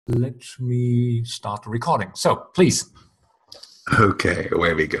Let me start the recording. So, please. Okay,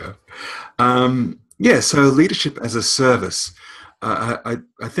 away we go. Yeah, so leadership as a service. I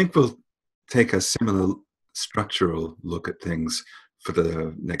think we'll take a similar structural look at things for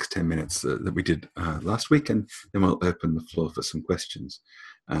the next 10 minutes that we did last week, and then we'll open the floor for some questions.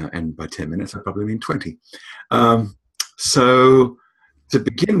 And by 10 minutes, I probably mean 20. So to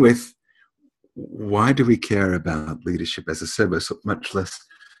begin with, why do we care about leadership as a service, much less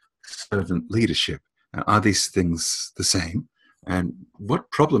servant leadership? Are these things the same? And what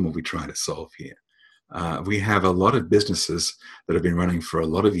problem are we trying to solve here? We have a lot of businesses that have been running for a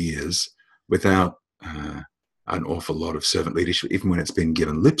lot of years without an awful lot of servant leadership, even when it's been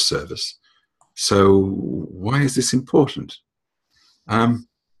given lip service. So why is this important? In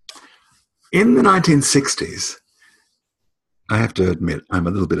the 1960s, I have to admit, I'm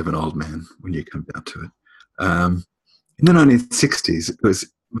a little bit of an old man when you come down to it. In the 1960s, it was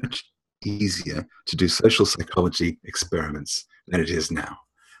much easier to do social psychology experiments than it is now.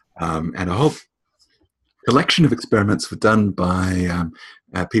 And a whole collection of experiments were done by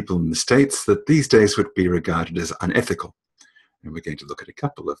people in the States that these days would be regarded as unethical. And we're going to look at a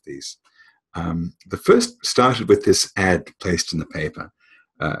couple of these. The first started with this ad placed in the paper.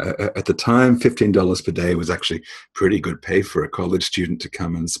 At the time, $15 per day was actually pretty good pay for a college student to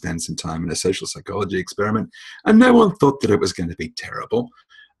come and spend some time in a social psychology experiment. And no one thought that it was going to be terrible.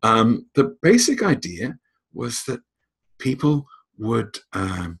 The basic idea was that people would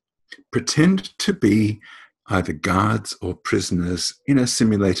pretend to be either guards or prisoners in a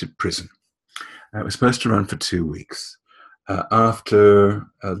simulated prison. It was supposed to run for 2 weeks. After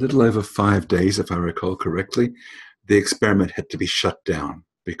a little over 5 days, if I recall correctly, the experiment had to be shut down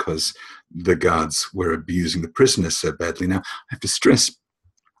because the guards were abusing the prisoners so badly. Now, I have to stress,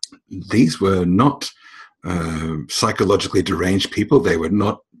 these were not psychologically deranged people. They were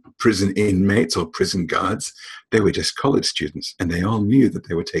not prison inmates or prison guards. They were just college students, and they all knew that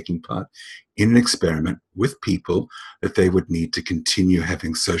they were taking part in an experiment with people that they would need to continue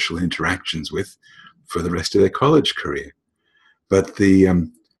having social interactions with for the rest of their college career. But the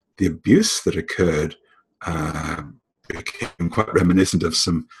abuse that occurred became quite reminiscent of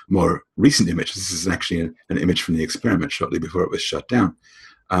some more recent images. This is actually an image from the experiment shortly before it was shut down.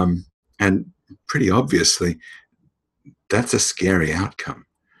 And pretty obviously, that's a scary outcome.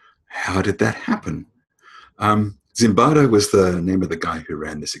 How did that happen? Zimbardo was the name of the guy who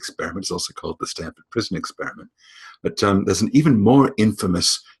ran this experiment. It's also called the Stanford Prison Experiment. But there's an even more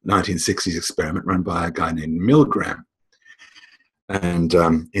infamous 1960s experiment run by a guy named Milgram. And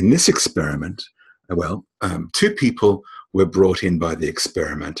in this experiment, two people were brought in by the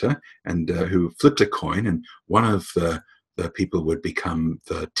experimenter and who flipped a coin, and one of the people would become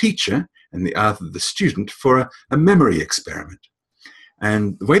the teacher and the other the student for a memory experiment.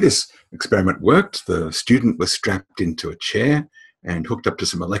 And the way this experiment worked, the student was strapped into a chair and hooked up to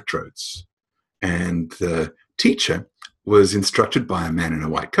some electrodes. And the teacher was instructed by a man in a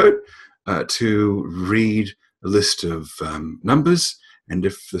white coat to read a list of numbers. And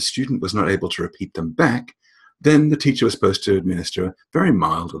if the student was not able to repeat them back, then the teacher was supposed to administer a very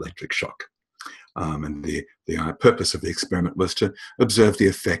mild electric shock. And the purpose of the experiment was to observe the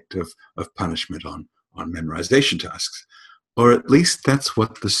effect of punishment on memorization tasks. Or at least that's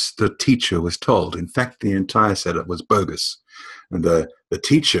what the teacher was told. In fact, the entire setup was bogus. And the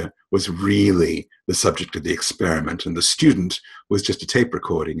teacher was really the subject of the experiment, and the student was just a tape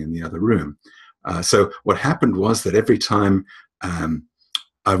recording in the other room. So what happened was that every time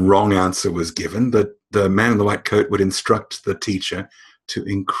a wrong answer was given, the man in the white coat would instruct the teacher to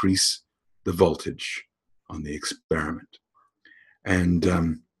increase the voltage on the experiment. And,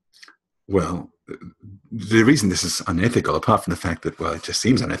 the reason this is unethical, apart from the fact that, it just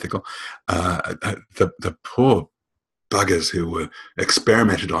seems unethical, the poor buggers who were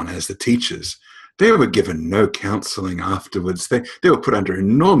experimented on as the teachers, they were given no counseling afterwards. They were put under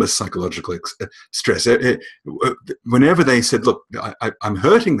enormous psychological stress. Whenever they said, look, I'm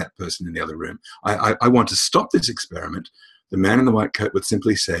hurting that person in the other room, I want to stop this experiment, the man in the white coat would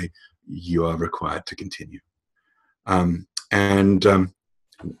simply say, you are required to continue.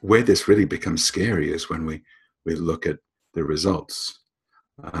 Where this really becomes scary is when we look at the results.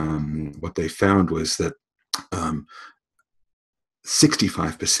 What they found was that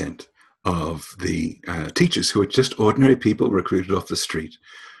 65% of the teachers, who were just ordinary people recruited off the street,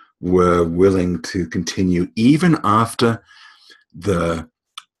 were willing to continue even after the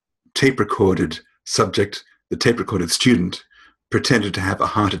tape-recorded subject, the tape-recorded student, pretended to have a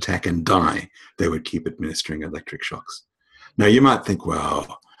heart attack and die. They would keep administering electric shocks. Now, you might think,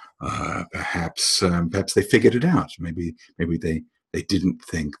 perhaps they figured it out. Maybe they they didn't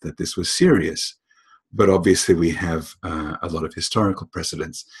think that this was serious. But obviously we have a lot of historical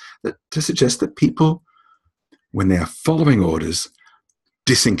precedents to suggest that people, when they are following orders,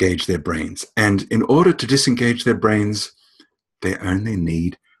 disengage their brains. And in order to disengage their brains, they only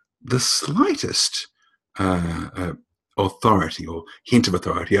need the slightest authority or hint of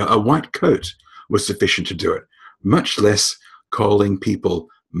authority. A white coat was sufficient to do it, much less calling people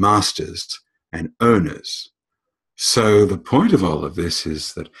masters and owners. So the point of all of this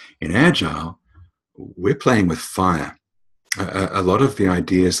is that in Agile, we're playing with fire. A lot of the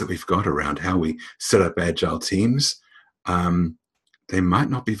ideas that we've got around how we set up Agile teams, they might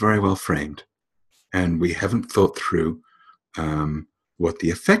not be very well framed. And we haven't thought through what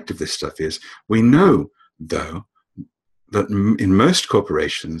the effect of this stuff is. We know, though, that in most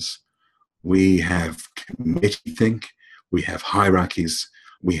corporations, we have committee think, we have hierarchies,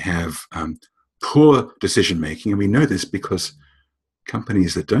 we have poor decision-making, and we know this because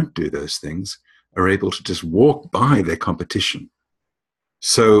companies that don't do those things are able to just walk by their competition.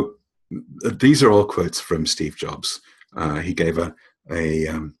 So these are all quotes from Steve Jobs. He gave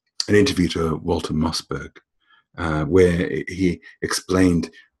an interview to Walter Mossberg, where he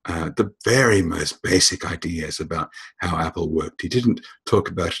explained the very most basic ideas about how Apple worked. He didn't talk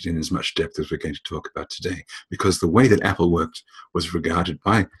about it in as much depth as we're going to talk about today, because the way that Apple worked was regarded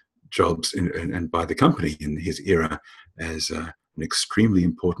by Jobs and by the company in his era as an extremely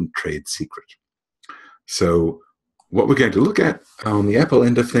important trade secret. So what we're going to look at on the Apple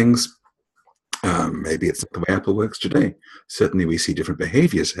end of things, maybe it's the way Apple works today. Certainly we see different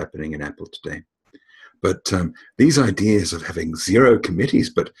behaviors happening in Apple today. But these ideas of having zero committees,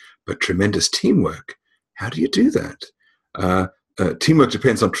 but tremendous teamwork, how do you do that? Teamwork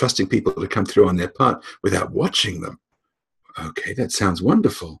depends on trusting people to come through on their part without watching them. Okay, that sounds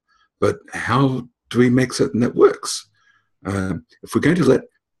wonderful, but how do we make certain that works? If we're going to let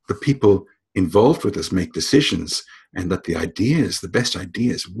the people involved with us make decisions and let the ideas, the best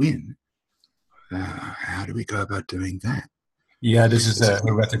ideas, win, how do we go about doing that? Yeah, this is a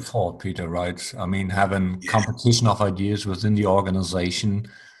heretic thought, Peter, right? I mean, having competition of ideas within the organization.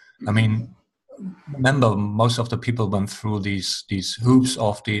 I mean, remember, most of the people went through these hoops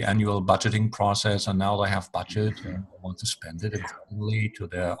of the annual budgeting process, and now they have budget and they want to spend it accordingly to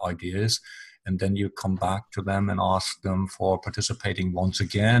their ideas. And then you come back to them and ask them for participating once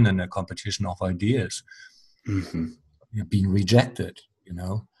again in a competition of ideas. Mm-hmm. You're being rejected, you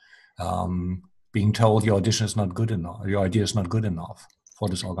know. Being told your audition is not good enough, your idea is not good enough for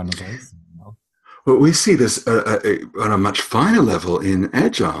this organization. You know? Well, we see this on a much finer level in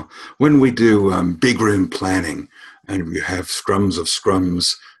Agile. When we do big room planning and we have scrums of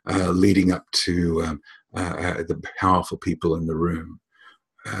scrums leading up to the powerful people in the room,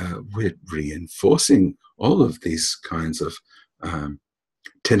 we're reinforcing all of these kinds of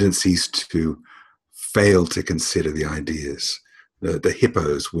tendencies to fail to consider the ideas. The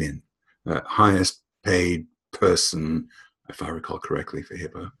hippos win. Highest paid person, if I recall correctly, for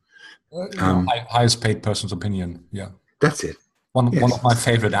hippo. Highest paid person's opinion. Yeah, that's it. One of my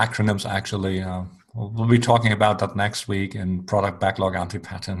favorite acronyms, actually. We'll be talking about that next week in product backlog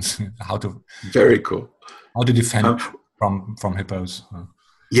anti-patterns. Very cool. How to defend from hippos.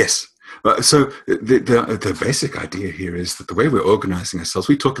 Yes. So the basic idea here is that the way we're organizing ourselves,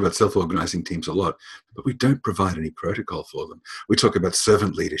 we talk about self-organizing teams a lot, but we don't provide any protocol for them. We talk about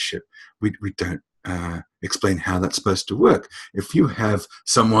servant leadership. We don't explain how that's supposed to work. If you have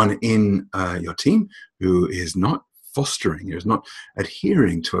someone in your team who is not fostering, who is not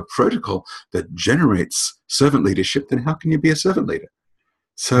adhering to a protocol that generates servant leadership, then how can you be a servant leader?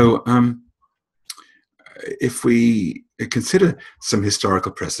 So if we consider some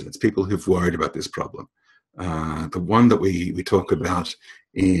historical precedents, people who've worried about this problem, the one that we talk about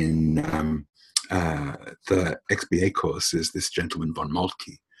in the XBA course is this gentleman von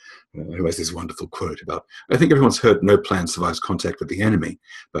Moltke, who has this wonderful quote about, I think everyone's heard, no plan survives contact with the enemy,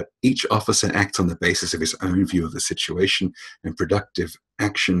 but each officer acts on the basis of his own view of the situation, and productive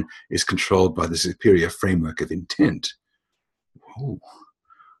action is controlled by the superior framework of intent. Whoa.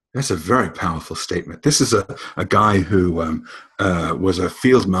 That's a very powerful statement. This is a guy who was a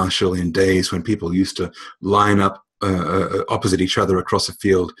field marshal in days when people used to line up opposite each other across a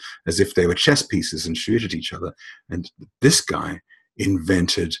field as if they were chess pieces and shoot at each other. And this guy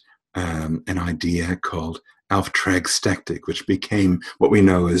invented an idea called Auftragstaktik, which became what we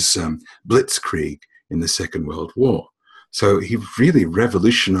know as Blitzkrieg in the Second World War. So he really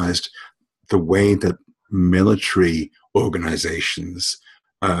revolutionized the way that military organizations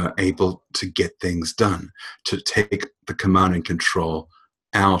able to get things done, to take the command and control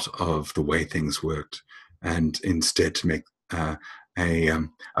out of the way things worked, and instead to make a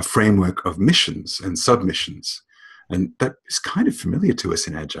framework of missions and submissions. And that is kind of familiar to us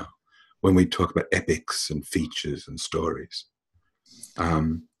in Agile when we talk about epics and features and stories.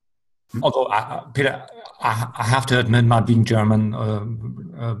 Although, Peter, I have to admit, my being German,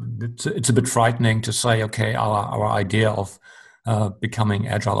 it's a bit frightening to say, okay, our idea of becoming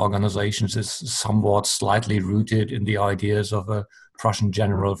agile organizations is somewhat slightly rooted in the ideas of a Prussian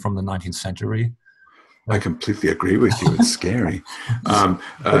general from the 19th century. I completely agree with you. It's scary.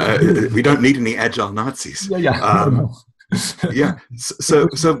 We don't need any agile Nazis. Yeah. So,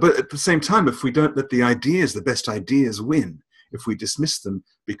 but at the same time, if we don't let the best ideas win, if we dismiss them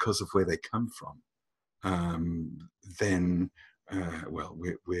because of where they come from, then, well,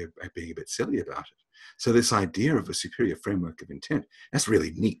 we're being a bit silly about it. So this idea of a superior framework of intent, that's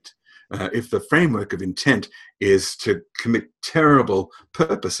really neat. If the framework of intent is to commit terrible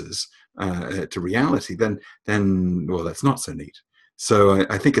purposes to reality, then well, that's not so neat. So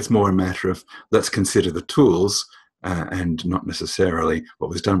I think it's more a matter of let's consider the tools and not necessarily what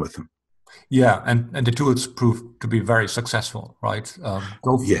was done with them. Yeah, and the tools proved to be very successful, right?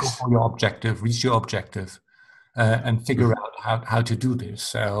 Go for your objective, reach your objective, and figure out how to do this.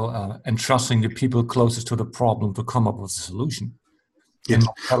 So, and trusting the people closest to the problem to come up with a solution. Yes.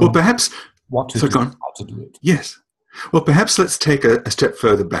 Well, perhaps what to do, how to do it. Yes. Well, perhaps let's take a step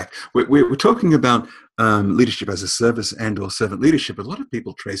further back. We're talking about leadership as a service and/or servant leadership. A lot of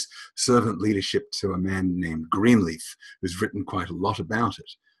people trace servant leadership to a man named Greenleaf, who's written quite a lot about it.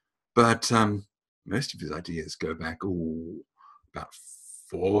 But most of his ideas go back about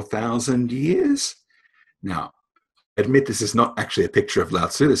 4,000 years. Now, admit this is not actually a picture of Lao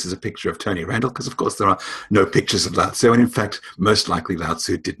Tzu. This is a picture of Tony Randall, because of course there are no pictures of Lao Tzu, and in fact, most likely Lao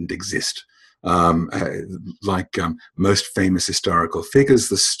Tzu didn't exist. Like most famous historical figures,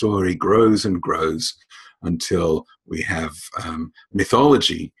 the story grows and grows until we have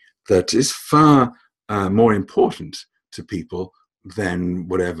mythology that is far more important to people than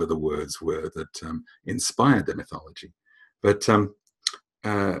whatever the words were that inspired the mythology. But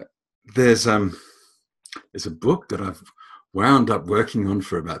there's a book that I've wound up working on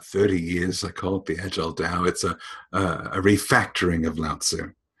for about 30 years. I call it the Agile Tao. It's a refactoring of Lao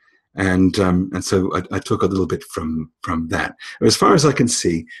Tzu. And so I took a little bit from that. As far as I can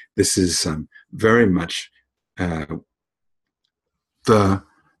see, this is very much the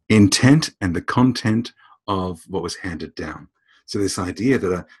intent and the content of what was handed down. So this idea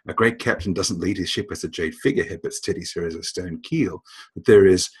that a great captain doesn't lead his ship as a jade figurehead, but steadies her as a stone keel, that there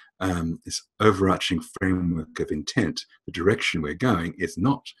is this overarching framework of intent. The direction we're going is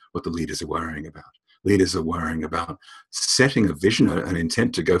not what the leaders are worrying about. Leaders are worrying about setting a vision, an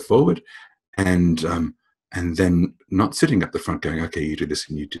intent to go forward, and then not sitting up the front going, okay, you do this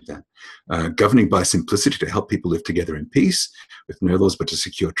and you do that. Governing by simplicity to help people live together in peace, with no laws but to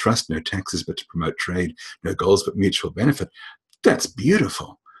secure trust, no taxes but to promote trade, no goals but mutual benefit. That's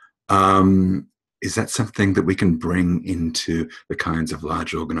beautiful. Is that something that we can bring into the kinds of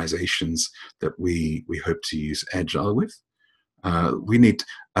large organizations that we hope to use Agile with? We need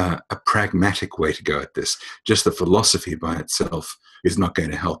a pragmatic way to go at this. Just the philosophy by itself is not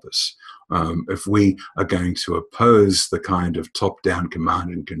going to help us. If we are going to oppose the kind of top-down command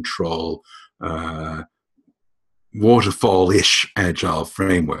and control, waterfall-ish agile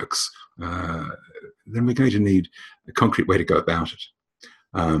frameworks, then we're going to need a concrete way to go about it.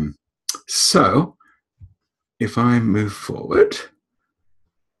 So, if I move forward,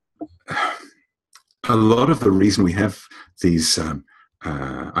 a lot of the reason we have these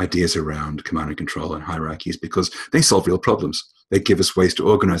ideas around command and control and hierarchy is because they solve real problems. They give us ways to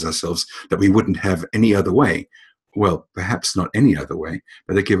organize ourselves that we wouldn't have any other way. Well, perhaps not any other way,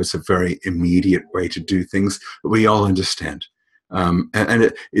 but they give us a very immediate way to do things that we all understand.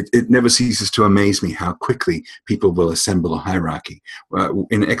 And it never ceases to amaze me how quickly people will assemble a hierarchy.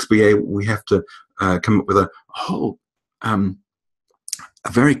 In XBA, we have to come up with a whole, a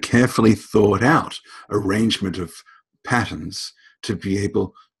very carefully thought out arrangement of patterns to be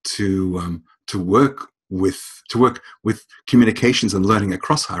able to work with communications and learning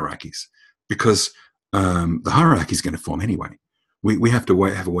across hierarchies, because the hierarchy is going to form anyway. We have to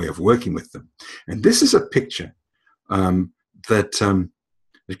have a way of working with them. And this is a picture that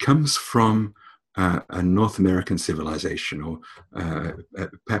it comes from a North American civilization, or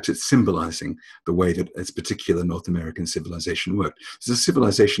perhaps it's symbolizing the way that this particular North American civilization worked. There's a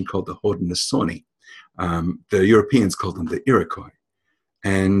civilization called the Haudenosaunee. The Europeans called them the Iroquois.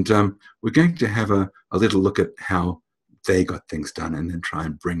 And we're going to have a little look at how they got things done and then try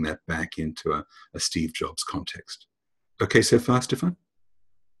and bring that back into a Steve Jobs context. Okay so far, Stefan?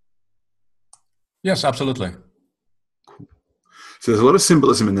 Yes, absolutely. Cool. So there's a lot of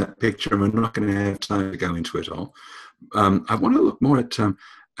symbolism in that picture, and we're not going to have time to go into it all. I want to look more at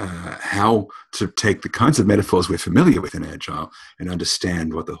how to take the kinds of metaphors we're familiar with in Agile and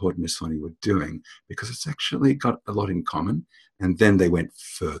understand what the Haudenosaunee were doing, because it's actually got a lot in common, and then they went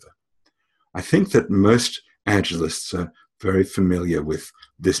further. I think that most Agilists are very familiar with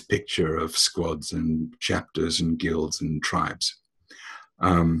this picture of squads and chapters and guilds and tribes.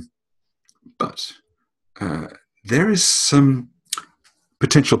 But there is some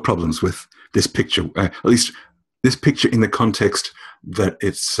potential problems with this picture, at least this picture in the context that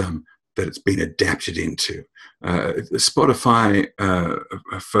it's been adapted into. Spotify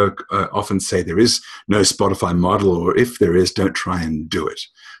folk often say there is no Spotify model, or if there is, don't try and do it.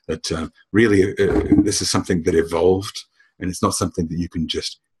 That really this is something that evolved, and it's not something that you can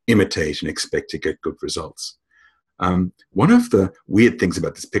just imitate and expect to get good results. One of the weird things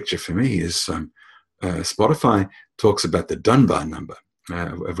about this picture for me is Spotify talks about the Dunbar number,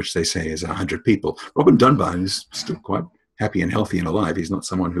 of which they say is 100 people. Robin Dunbar is still quite happy and healthy and alive. He's not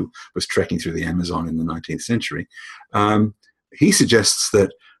someone who was trekking through the Amazon in the 19th century. He suggests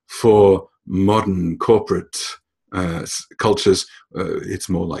that for modern corporate cultures, it's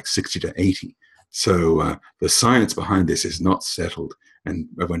more like 60 to 80. So the science behind this is not settled. And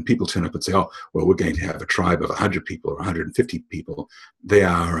when people turn up and say, oh, well, we're going to have a tribe of 100 people or 150 people, they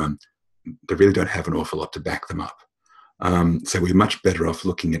really don't have an awful lot to back them up. So we're much better off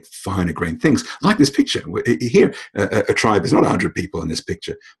looking at finer grained things, like this picture. Here, a tribe is not 100 people in this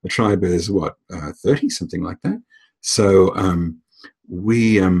picture. A tribe is, 30, something like that. So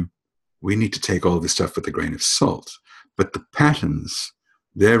we need to take all this stuff with a grain of salt. But the patterns,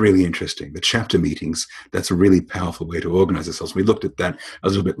 they're really interesting. The chapter meetings, that's a really powerful way to organize ourselves. We looked at that a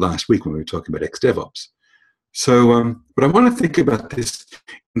little bit last week when we were talking about DevOps. So, but I want to think about this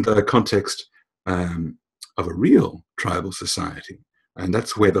in the context of a real tribal society, and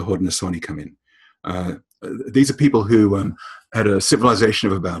that's where the Haudenosaunee come in. These are people who had a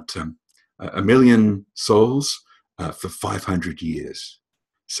civilization of about 1 million souls for 500 years.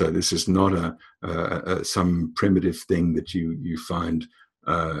 So this is not some primitive thing that you find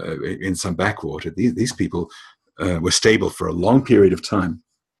in some backwater. These people were stable for a long period of time.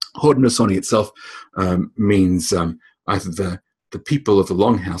 Haudenosaunee itself means either the people of the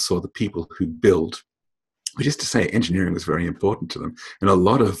longhouse or the people who build, which is to say engineering was very important to them. And a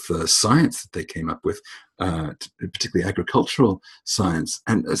lot of science that they came up with, particularly agricultural science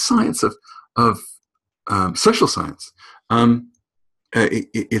and science of social science,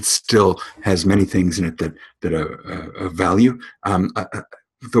 it still has many things in it that are of value.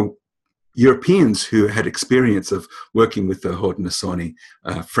 The Europeans who had experience of working with the Haudenosaunee,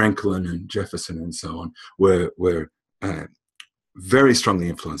 Franklin and Jefferson and so on, were very strongly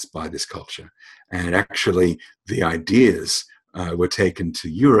influenced by this culture. And actually, the ideas were taken to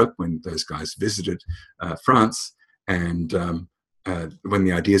Europe when those guys visited France. And when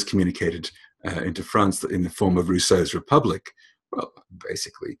the ideas communicated into France in the form of Rousseau's Republic, well,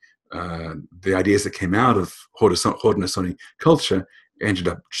 basically, the ideas that came out of Haudenosaunee culture ended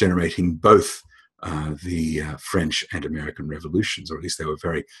up generating both the French and American revolutions, or at least they were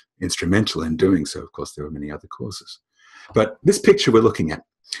very instrumental in doing so. Of course, there were many other causes. But this picture we're looking at,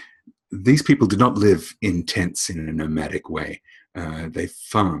 these people did not live in tents in a nomadic way. They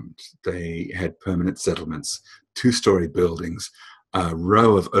farmed. They had permanent settlements, 2-story buildings, a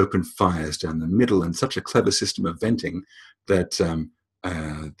row of open fires down the middle, and such a clever system of venting that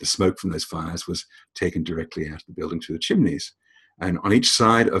the smoke from those fires was taken directly out of the building through the chimneys. And on each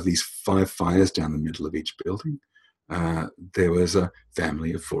side of these 5 fires down the middle of each building, there was a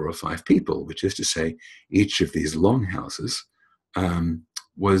family of 4 or 5 people, which is to say each of these longhouses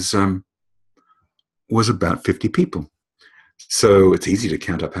was about 50 people. So it's easy to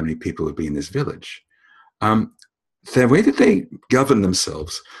count up how many people would be in this village. The way that they governed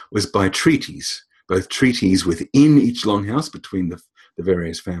themselves was by treaties, both treaties within each longhouse between the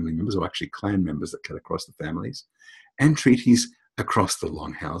various family members, or actually clan members that cut across the families, and treaties across the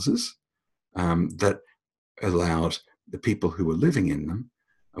longhouses that allowed the people who were living in them,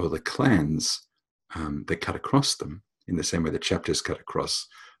 or the clans that cut across them, in the same way the chapters cut across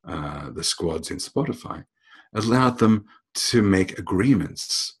the squads in Spotify, allowed them to make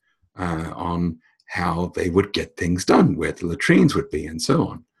agreements on how they would get things done, where the latrines would be, and so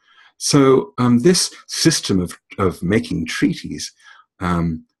on. So this system of making treaties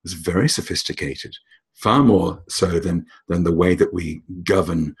was very sophisticated, far more so than the way that we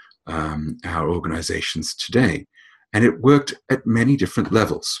govern our organizations today. And it worked at many different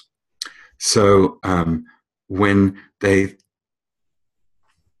levels. So when they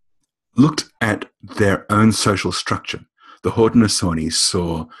looked at their own social structure, the Haudenosaunee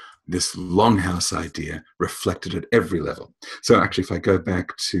saw this longhouse idea reflected at every level. So actually, if I go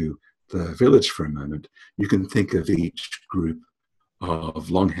back to the village for a moment, you can think of each group of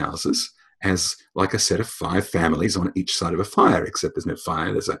longhouses as like a set of 5 families on each side of a fire, except there's no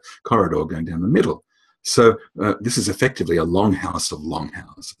fire, there's a corridor going down the middle. So this is effectively a longhouse of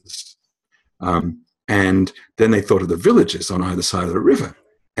longhouses. And then they thought of the villages on either side of the river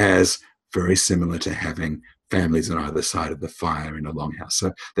as very similar to having families on either side of the fire in a longhouse.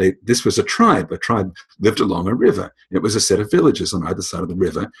 So this was a tribe. A tribe lived along a river. It was a set of villages on either side of the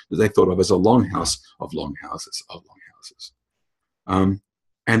river that they thought of as a longhouse of longhouses of longhouses.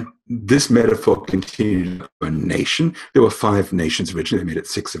 And this metaphor continued to a nation. There were 5 nations originally. They made it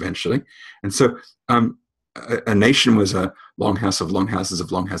 6 eventually. And so a nation was a longhouse of longhouses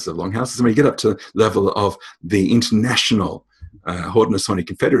of longhouses of longhouses. And when you get up to the level of the international Haudenosaunee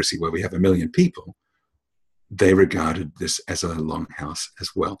Confederacy, where we have 1 million people, they regarded this as a longhouse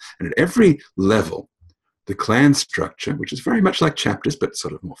as well. And at every level, the clan structure, which is very much like chapters, but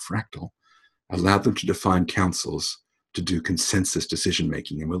sort of more fractal, allowed them to define councils to do consensus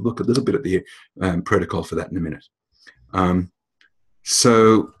decision-making. And we'll look a little bit at the protocol for that in a minute.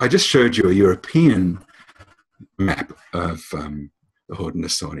 So I just showed you a European map of the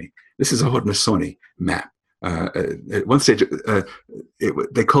Haudenosaunee. This is a Haudenosaunee map. At one stage,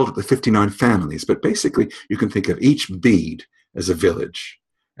 they called it the 59 families, but basically you can think of each bead as a village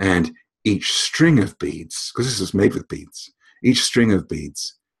and each string of beads, because this was made with beads, each string of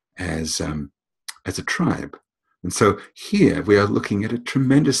beads as a tribe. And so here we are looking at a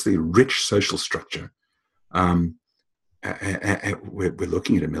tremendously rich social structure. We're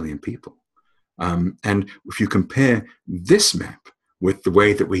looking at 1 million people. And if you compare this map with the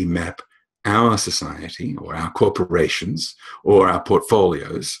way that we map our society or our corporations or our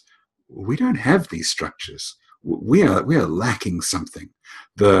portfolios, we don't have these structures. We are lacking something.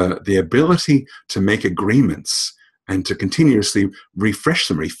 The ability to make agreements and to continuously refresh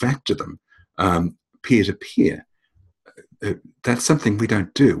them, refactor them, peer-to-peer. That's something we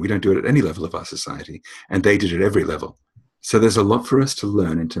don't do. We don't do it at any level of our society, and they did it at every level. So there's a lot for us to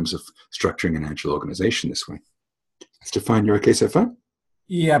learn in terms of structuring an agile organization this way. Stefan, you okay so far?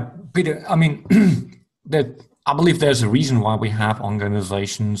 Yeah, Peter, I mean, I believe there's a reason why we have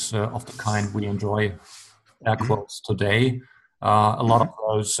organizations of the kind we enjoy, air quotes, today. A lot of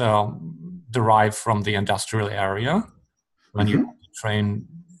those derive from the industrial area. When you train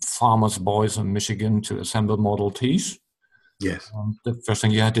farmers' boys in Michigan to assemble Model Ts, yes, the first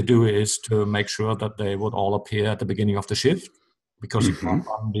thing you had to do is to make sure that they would all appear at the beginning of the shift, because you can't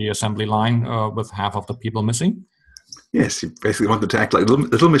run the assembly line with half of the people missing. Yes, you basically want them to act like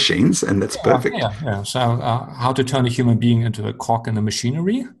little machines, and that's perfect. Yeah. So how to turn a human being into a cog in the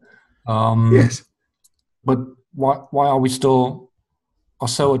machinery. Yes. But why are we still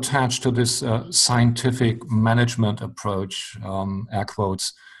so attached to this scientific management approach, air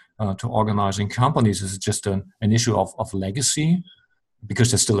quotes, to organizing companies? Is it just an issue of legacy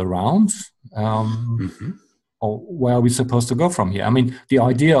because they're still around? Or where are we supposed to go from here? I mean, the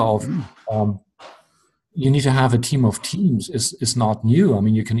idea of you need to have a team of teams is not new. I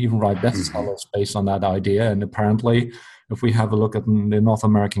mean, you can even write bestsellers based on that idea. And apparently, if we have a look at the North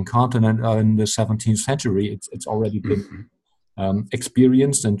American continent in the 17th century, it's already been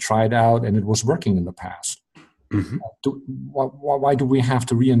experienced and tried out, and it was working in the past. Why do we have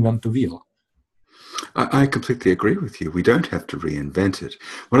to reinvent the wheel? I completely agree with you. We don't have to reinvent it.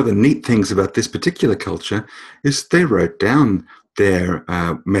 One of the neat things about this particular culture is they wrote down their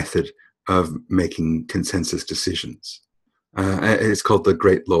method of making consensus decisions. It's called the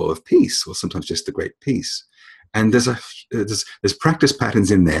Great Law of Peace, or sometimes just the Great Peace. And there's practice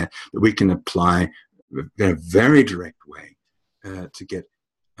patterns in there that we can apply in a very direct way to get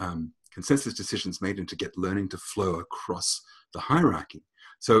consensus decisions made and to get learning to flow across the hierarchy.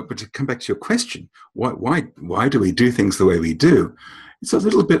 So, but to come back to your question, why do we do things the way we do? It's a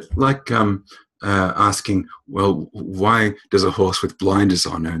little bit like asking, well, why does a horse with blinders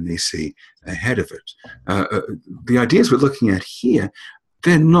on only see ahead of it? The ideas we're looking at here,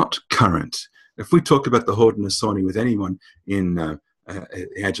 they're not current. If we talk about the Haudenosaunee with anyone in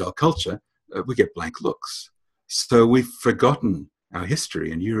agile culture, we get blank looks. So we've forgotten our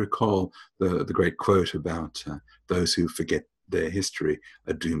history. And you recall the great quote about those who forget their history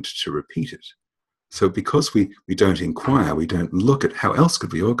are doomed to repeat it. So because we don't inquire, we don't look at how else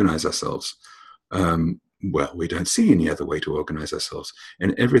could we organize ourselves, well, we don't see any other way to organize ourselves.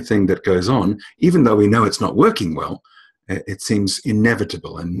 And everything that goes on, even though we know it's not working well, it seems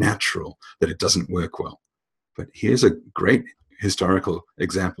inevitable and natural that it doesn't work well. But here's a great historical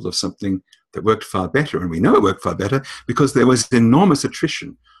example of something that worked far better. And we know it worked far better because there was enormous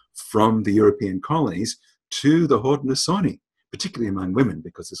attrition from the European colonies to the Haudenosaunee, particularly among women,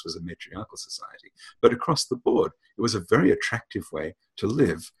 because this was a matriarchal society. But across the board, it was a very attractive way to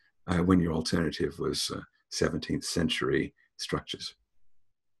live when your alternative was 17th century structures.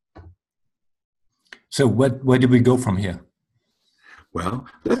 So where do we go from here? Well,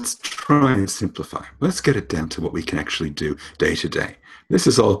 let's try and simplify. Let's get it down to what we can actually do day to day. This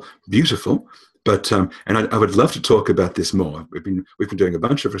is all beautiful, but and I would love to talk about this more. We've been doing a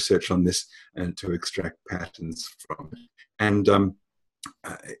bunch of research on this and to extract patterns from it. And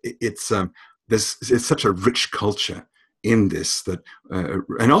it's such a rich culture in this that,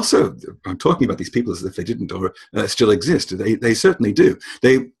 and also I'm talking about these people as if they didn't or still exist. They certainly do.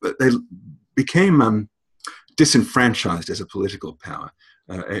 They became disenfranchised as a political power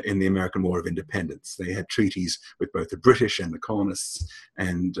in the American War of Independence. They had treaties with both the British and the colonists,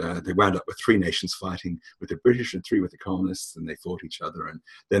 and they wound up with 3 nations fighting with the British and 3 with the colonists, and they fought each other. And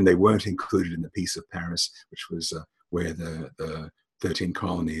then they weren't included in the Peace of Paris, which was where the 13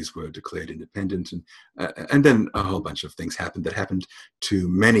 colonies were declared independent. And then a whole bunch of things happened that happened to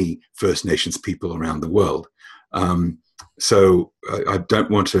many First Nations people around the world. So I don't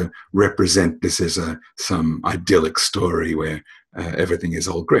want to represent this as some idyllic story where everything is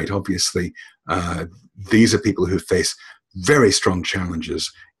all great. Obviously, these are people who face very strong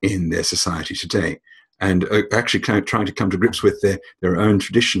challenges in their society today and are actually trying to come to grips with their own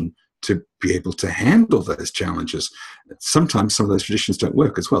tradition to be able to handle those challenges. Sometimes some of those traditions don't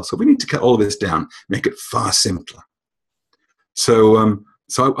work as well. So we need to cut all of this down, make it far simpler. So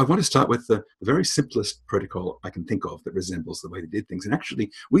I want to start with the very simplest protocol I can think of that resembles the way they did things. And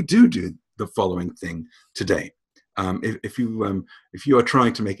actually, we do the following thing today. If you are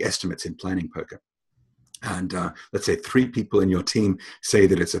trying to make estimates in planning poker, and let's say 3 people in your team say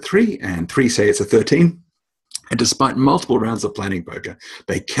that it's a 3, and 3 say it's a 13, and despite multiple rounds of planning poker,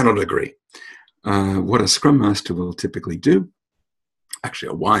 they cannot agree. What a Scrum Master will typically do, actually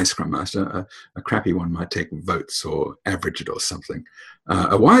a wise Scrum Master, a crappy one might take votes or average it or something.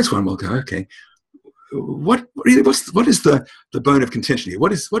 A wise one will go, okay, what is the bone of contention here?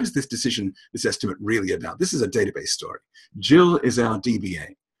 What is this decision, this estimate really about? This is a database story. Jill is our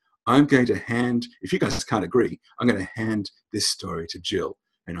DBA. I'm going to hand, if you guys can't agree, I'm going to hand this story to Jill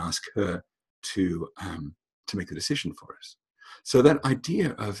and ask her to make the decision for us. So that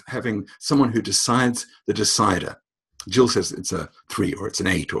idea of having someone who decides the decider, Jill says it's a 3 or it's an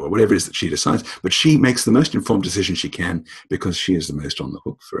 8 or whatever it is that she decides, but she makes the most informed decision she can because she is the most on the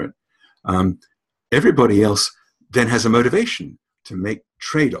hook for it. Everybody else then has a motivation to make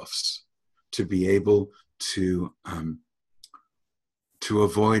trade-offs, to be able to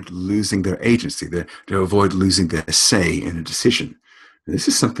avoid losing their agency, to avoid losing their say in a decision. And this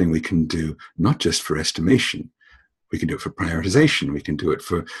is something we can do not just for estimation. We can do it for prioritization. We can do it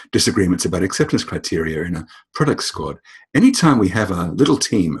for disagreements about acceptance criteria in a product squad. Anytime we have a little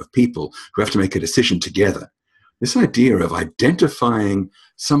team of people who have to make a decision together, this idea of identifying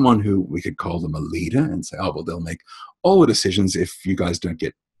someone who we could call them a leader and say, oh, well, they'll make all the decisions if you guys don't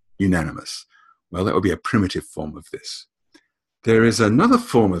get unanimous. Well, that would be a primitive form of this. There is another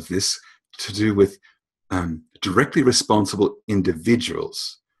form of this to do with directly responsible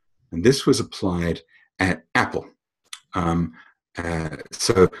individuals. And this was applied at Apple.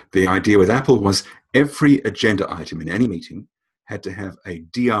 So the idea with Apple was every agenda item in any meeting had to have a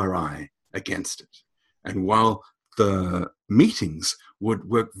DRI against it. And while the meetings would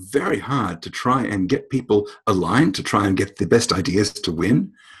work very hard to try and get people aligned, to try and get the best ideas to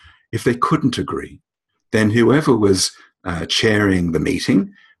win, if they couldn't agree, then whoever was chairing the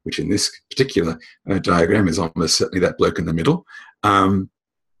meeting, which in this particular diagram is almost certainly that bloke in the middle,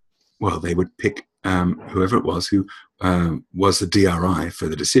 well, they would pick whoever it was who was the DRI for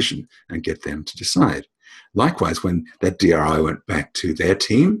the decision and get them to decide. Likewise, when that DRI went back to their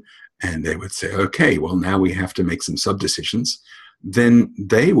team and they would say, okay, well, now we have to make some sub-decisions, then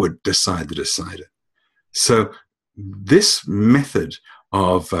they would decide the decider. So this method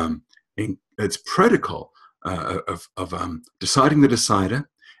of its protocol of deciding the decider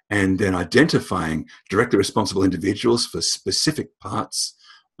and then identifying directly responsible individuals for specific parts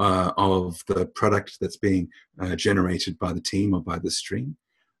of the product that's being generated by the team or by the stream.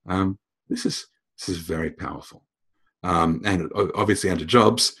 This is very powerful. And obviously under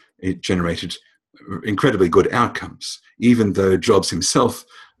Jobs, it generated incredibly good outcomes, even though Jobs himself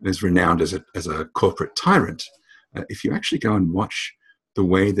is renowned as a corporate tyrant. If you actually go and watch the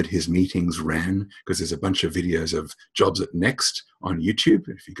way that his meetings ran, because there's a bunch of videos of Jobs at Next on YouTube,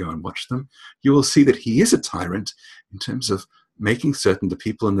 if you go and watch them, you will see that he is a tyrant in terms of making certain the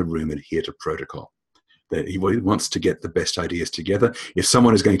people in the room adhere to protocol. That he wants to get the best ideas together. If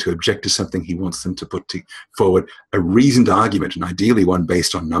someone is going to object to something, he wants them to put forward a reasoned argument, and ideally one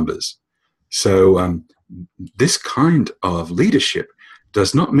based on numbers. So this kind of leadership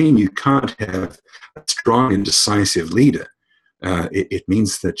does not mean you can't have a strong and decisive leader. It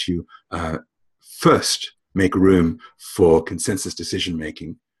means that you first make room for consensus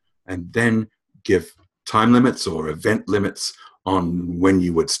decision-making, and then give time limits or event limits on when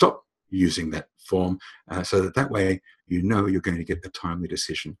you would stop using that form, so that way you know you're going to get a timely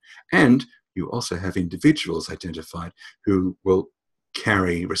decision. And you also have individuals identified who will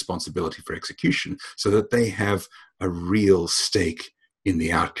carry responsibility for execution, so that they have a real stake in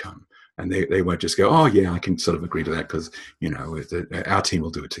the outcome. And they won't just go, oh yeah, I can sort of agree to that because, you know, our team will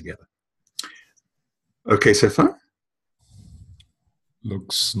do it together. Okay, so far?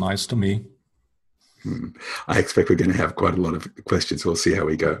 Looks nice to me. I expect we're going to have quite a lot of questions. We'll see how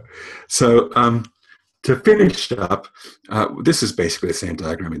we go. So to finish up, this is basically the same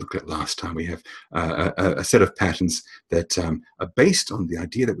diagram we looked at last time. We have a set of patterns that are based on the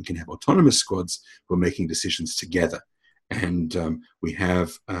idea that we can have autonomous squads who are making decisions together. And we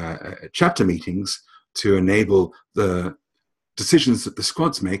have chapter meetings to enable the decisions that the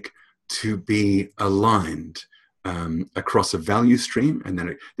squads make to be aligned across a value stream, and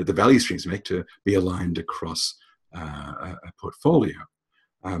then that the value streams make to be aligned across a portfolio.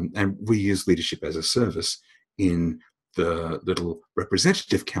 And we use leadership as a service in the little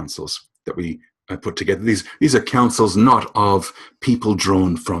representative councils that we put together. These are councils not of people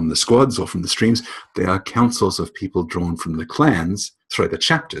drawn from the squads or from the streams. They are councils of people drawn from the clans, sorry, the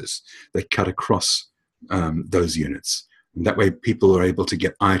chapters that cut across those units. And that way people are able to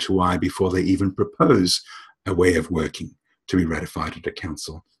get eye to eye before they even propose a way of working to be ratified at a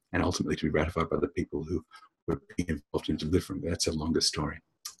council, and ultimately to be ratified by the people who would be involved in delivering. That's a longer story.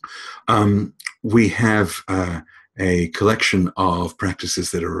 We have a collection of practices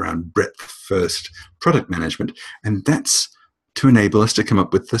that are around breadth-first product management, and that's to enable us to come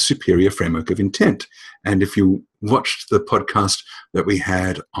up with the superior framework of intent. And if you watched the podcast that we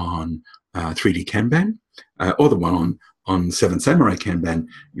had on 3D Kanban, or the one on 7 Samurai Kanban,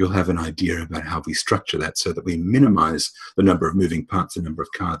 you'll have an idea about how we structure that so that we minimize the number of moving parts, the number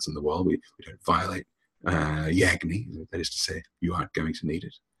of cards on the wall. We don't violate Yagni, that is to say, you aren't going to need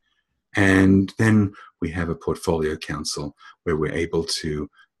it. And then we have a portfolio council where we're able to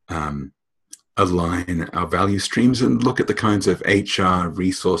align our value streams and look at the kinds of HR,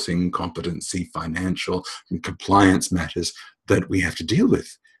 resourcing, competency, financial, and compliance matters that we have to deal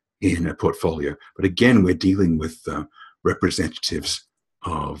with in a portfolio. But again, we're dealing with representatives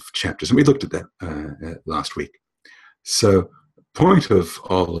of chapters, and we looked at that last week. So point of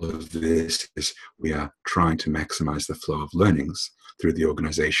all of this is we are trying to maximize the flow of learnings through the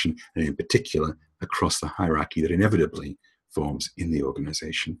organization, and in particular across the hierarchy that inevitably forms in the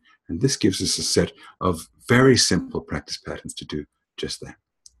organization. And this gives us a set of very simple practice patterns to do just that.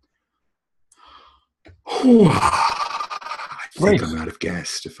 I think I'm out of gas,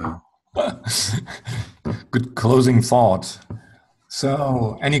 Stefan. Good closing thought.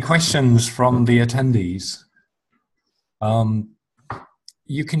 So, any questions from the attendees?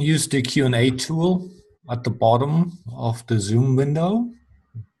 You can use the Q&A tool at the bottom of the Zoom window.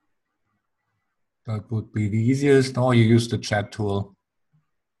 That would be the easiest, or you use the chat tool.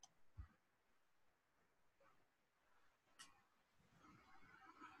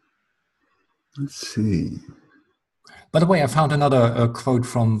 Let's see. By the way, I found another quote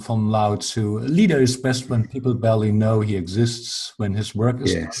from Lao Tzu. A leader is best when people barely know he exists. When his work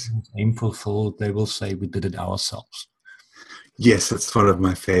is done, aim fulfilled, they will say we did it ourselves. Yes, that's one of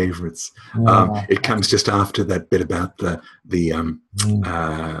my favorites. Yeah. It comes just after that bit about the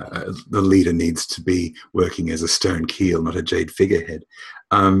leader needs to be working as a stone keel, not a jade figurehead.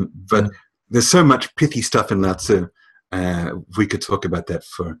 But there's so much pithy stuff in Lao Tzu. We could talk about that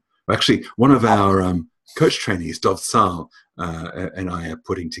for... Actually, one of our coach trainees, Dov Sal, and I are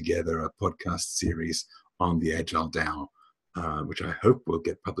putting together a podcast series on the Agile DAO, which I hope will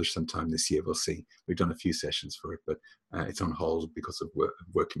get published sometime this year. We'll see. We've done a few sessions for it, but it's on hold because of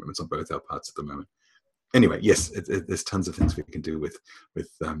work commitments on both our parts at the moment. Anyway, yes, there's tons of things we can do with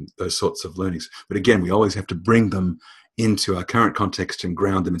those sorts of learnings. But again, we always have to bring them into our current context and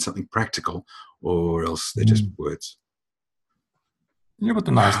ground them in something practical, or else they're just words. Yeah, but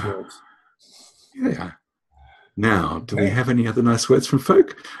the nice words. Yeah. Now, do we have any other nice words from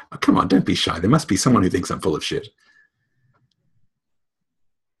folk? Oh, come on, don't be shy. There must be someone who thinks I'm full of shit.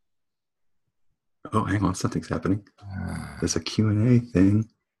 Oh, hang on, something's happening. There's a Q&A thing.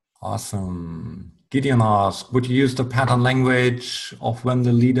 Awesome. Gideon asks, would you use the pattern language of when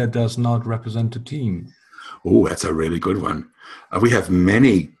the leader does not represent the team? Oh, that's a really good one. We have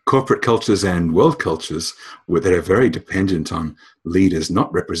many corporate cultures and world cultures that are very dependent on leaders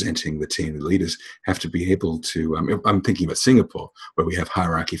not representing the team. The leaders have to be able to, I'm thinking about Singapore, where we have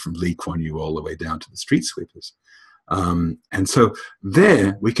hierarchy from Lee Kuan Yew all the way down to the street sweepers. And so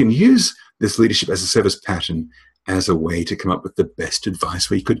there we can use this leadership as a service pattern as a way to come up with the best advice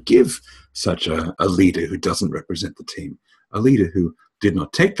we could give such a leader who doesn't represent the team. A leader who did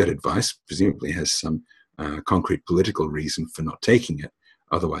not take that advice presumably has some concrete political reason for not taking it.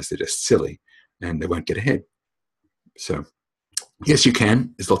 Otherwise, they're just silly and they won't get ahead. So, yes, you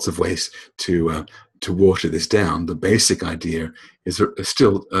can. There's lots of ways to water this down. The basic idea is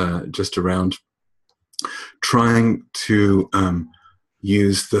still just around trying to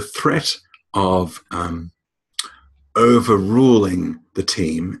use the threat of overruling the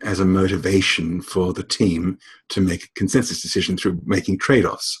team as a motivation for the team to make a consensus decision through making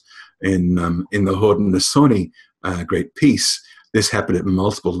trade-offs. In the Haudenosaunee Great Peace, this happened at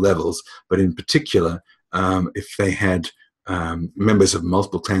multiple levels, but in particular, if they had members of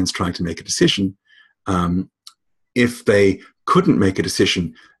multiple clans trying to make a decision, if they couldn't make a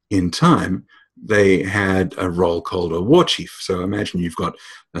decision in time, they had a role called a war chief. So imagine you've got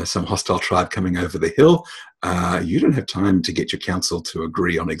some hostile tribe coming over the hill. You don't have time to get your council to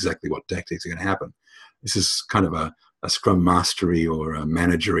agree on exactly what tactics are going to happen. This is kind of a scrum mastery or a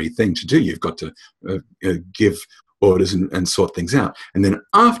managery thing to do. You've got to give orders and sort things out. And then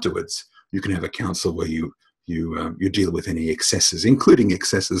afterwards, you can have a council where you deal with any excesses, including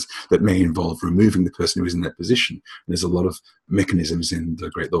excesses that may involve removing the person who is in that position. And there's a lot of mechanisms in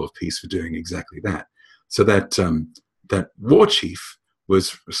the Great Law of Peace for doing exactly that. So that war chief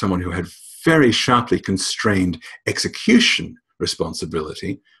was someone who had very sharply constrained execution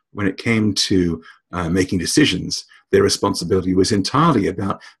responsibility. When it came to making decisions, their responsibility was entirely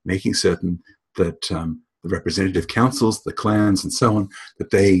about making certain that the representative councils, the clans, and so on,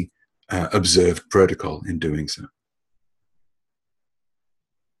 that they observed protocol in doing so.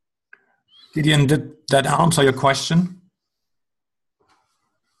 Gideon, did that answer your question?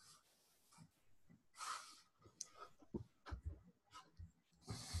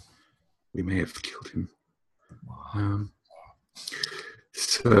 We may have killed him.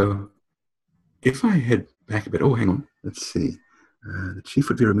 So if I head back a bit, oh, hang on, let's see. The chief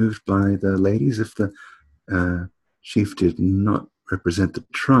would be removed by the ladies if the chief did not represent the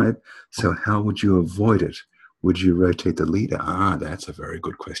tribe. So how would you avoid it? Would you rotate the leader? Ah, that's a very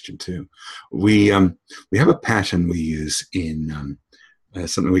good question too. We have a pattern we use in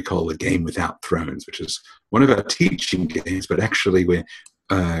something we call the game without thrones, which is one of our teaching games, but actually we're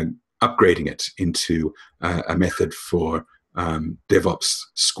upgrading it into a method for DevOps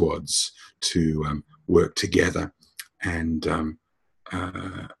squads to work together and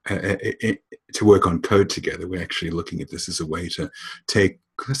to work on code together. We're actually looking at this as a way to take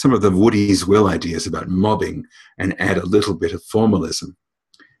some of the Woody's Will ideas about mobbing and add a little bit of formalism.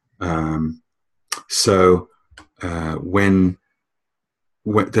 So when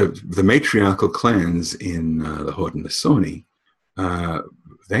the matriarchal clans in the Haudenosaunee,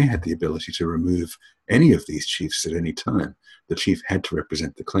 they had the ability to remove any of these chiefs at any time. The chief had to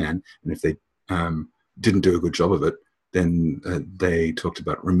represent the clan, and if they didn't do a good job of it, then they talked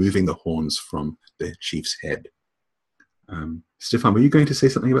about removing the horns from the chief's head. Stefan, were you going to say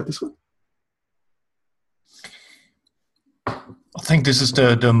something about this one? I think this is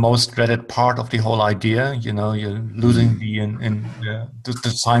the most dreaded part of the whole idea. You know, you're losing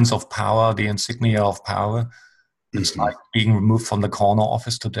the signs of power, the insignia of power. It's like being removed from the corner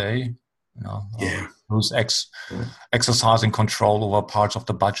office today. You know, who's exercising control over parts of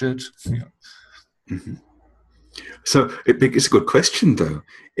the budget. Yeah. So it's a good question, though.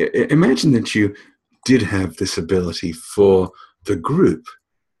 Imagine that you did have this ability for the group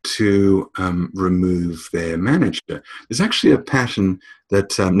to remove their manager. There's actually a pattern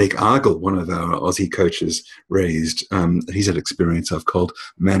that Nick Argel, one of our Aussie coaches, raised, that he's had experience of, called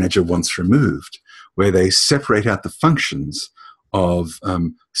manager once removed, where they separate out the functions of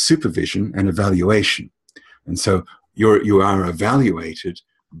supervision and evaluation. And so you are evaluated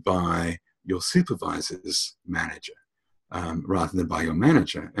by your supervisor's manager rather than by your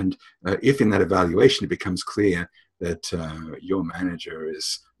manager. And if in that evaluation it becomes clear that your manager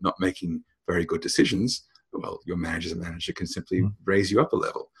is not making very good decisions, well, your manager's manager can simply raise you up a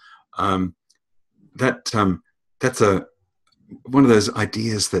level. That's one of those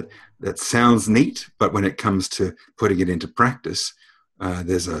ideas that sounds neat, but when it comes to putting it into practice,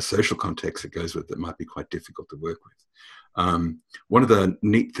 there's a social context that goes with it that might be quite difficult to work with. One of the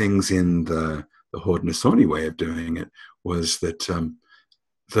neat things in the the Haudenosaunee way of doing it was that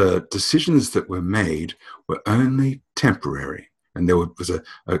the decisions that were made were only temporary. And there was a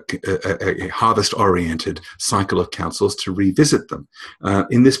harvest-oriented cycle of councils to revisit them.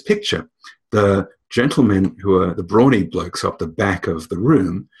 In this picture, the gentlemen who are the brawny blokes up the back of the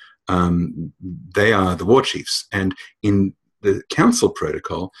room, they are the war chiefs. And in the council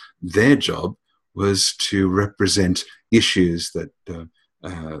protocol, their job was to represent issues that the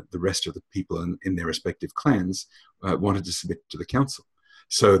rest of the people in their respective clans wanted to submit to the council.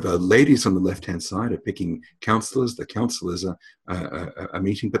 So the ladies on the left-hand side are picking councillors. The councillors are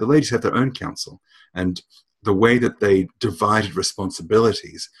meeting, but the ladies have their own council. And the way that they divided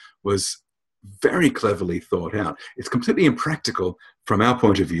responsibilities was very cleverly thought out. It's completely impractical from our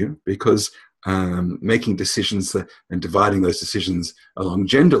point of view because making decisions and dividing those decisions along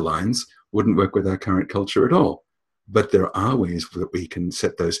gender lines wouldn't work with our current culture at all. But there are ways that we can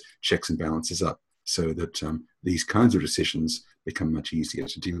set those checks and balances up so that these kinds of decisions become much easier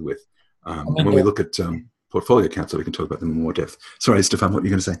to deal with. When we look at portfolio council, we can talk about them in more depth. Sorry, Stefan, what were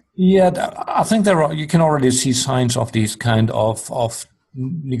you going to say? Yeah, I think you can already see signs of these kind of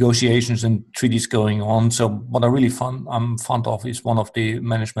negotiations and treaties going on. So what I'm fond of is one of the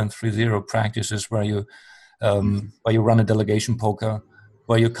management 3.0 practices where you run a delegation poker,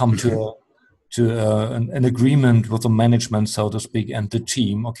 where you come to an agreement with the management, so to speak, and the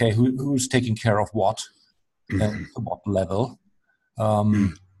team. Okay, who's taking care of what and to what level?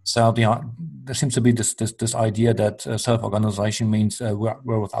 So there seems to be this idea that self-organization means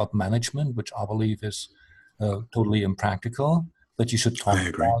we're without management, which I believe is totally impractical. But you should talk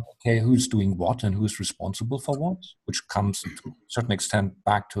about, okay, who's doing what and who's responsible for what, which comes to a certain extent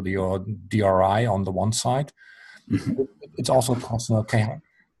back to your DRI on the one side. It's also a question, okay,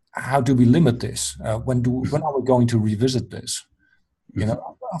 how do we limit this? When are we going to revisit this? You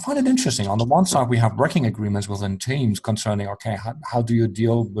know, I find it interesting. On the one side, we have working agreements within teams concerning, okay, how do you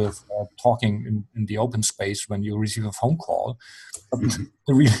deal with talking in the open space when you receive a phone call? But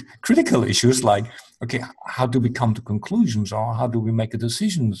the really critical issues like, okay, how do we come to conclusions, or how do we make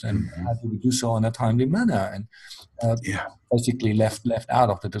decisions, and how do we do so in a timely manner? And basically left out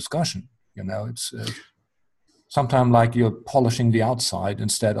of the discussion. You know, it's sometimes like you're polishing the outside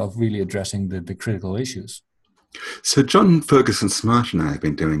instead of really addressing the critical issues. So John Ferguson-Smart and I have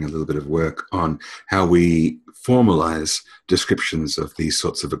been doing a little bit of work on how we formalize descriptions of these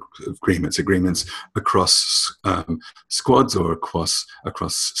sorts of agreements across squads or across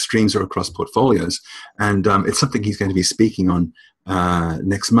streams or across portfolios. And it's something he's going to be speaking on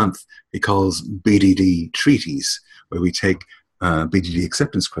next month. He calls BDD treaties, where we take BDD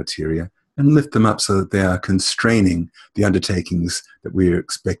acceptance criteria and lift them up so that they are constraining the undertakings that we're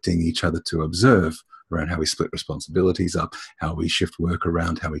expecting each other to observe, around how we split responsibilities up, how we shift work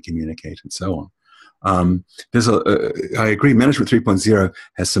around, how we communicate, and so on. I agree, Management 3.0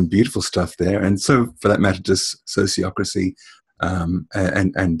 has some beautiful stuff there, and so, for that matter, does sociocracy and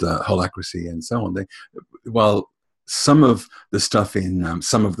holacracy and so on. While some of the stuff in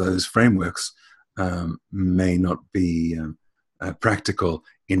some of those frameworks may not be practical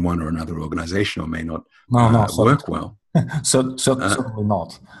in one or another organization, or may not work well. Certainly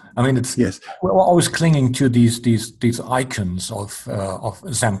not. I mean, we're always clinging to these icons of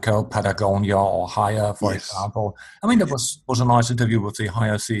Zemkel, Patagonia, or Haier, for example. I mean, there was a nice interview with the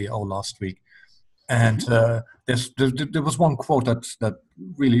Haier CEO last week, and there was one quote that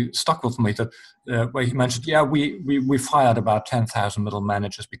really stuck with me, that where he mentioned, we fired about 10,000 middle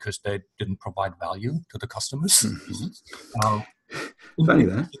managers because they didn't provide value to the customers. Funny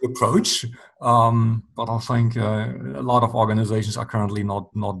that approach, but I think a lot of organizations are currently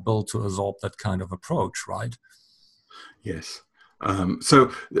not built to absorb that kind of approach, right? Yes.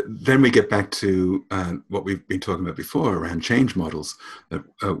 So then we get back to what we've been talking about before around change models. That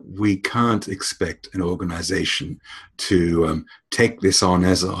we can't expect an organization to take this on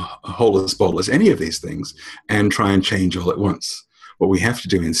as a whole as bold as any of these things and try and change all at once. What we have to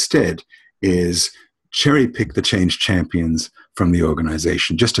do instead is cherry pick the change champions from the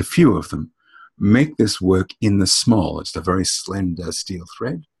organization, just a few of them, make this work in the small. It's a very slender steel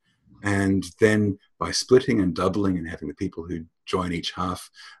thread. And then by splitting and doubling and having the people who join each half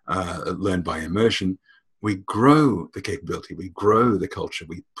learn by immersion, we grow the capability, we grow the culture,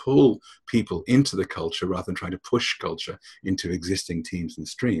 we pull people into the culture rather than trying to push culture into existing teams and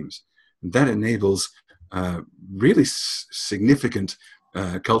streams. And that enables really significant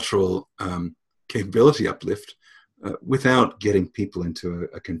cultural capability uplift without getting people into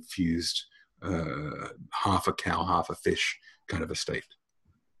a confused half a cow, half a fish kind of a state.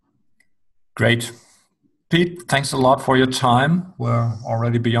 Great. Pete, thanks a lot for your time. We're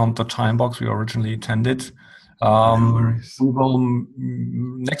already beyond the time box we originally intended. No worries. We will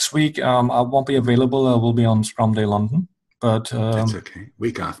next week. I won't be available. I will be on Scrum Day London, but That's okay.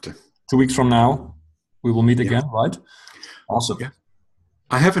 Week after. 2 weeks from now, we will meet again, right? Awesome. Yeah.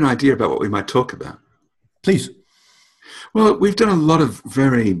 I have an idea about what we might talk about. Please. Well, we've done a lot of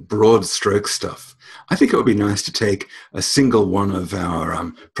very broad stroke stuff. I think it would be nice to take a single one of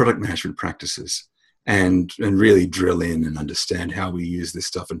our product management practices and really drill in and understand how we use this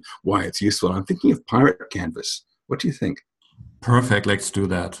stuff and why it's useful. I'm thinking of Pirate Canvas. What do you think? Perfect. Let's do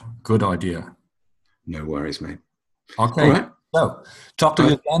that. Good idea. No worries, mate. Okay. All right. So, talk to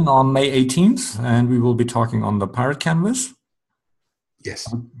you again on May 18th, and we will be talking on the Pirate Canvas.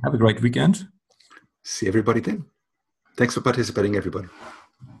 Yes. Have a great weekend. See everybody then. Thanks for participating, everybody.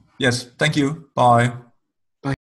 Yes. Thank you. Bye.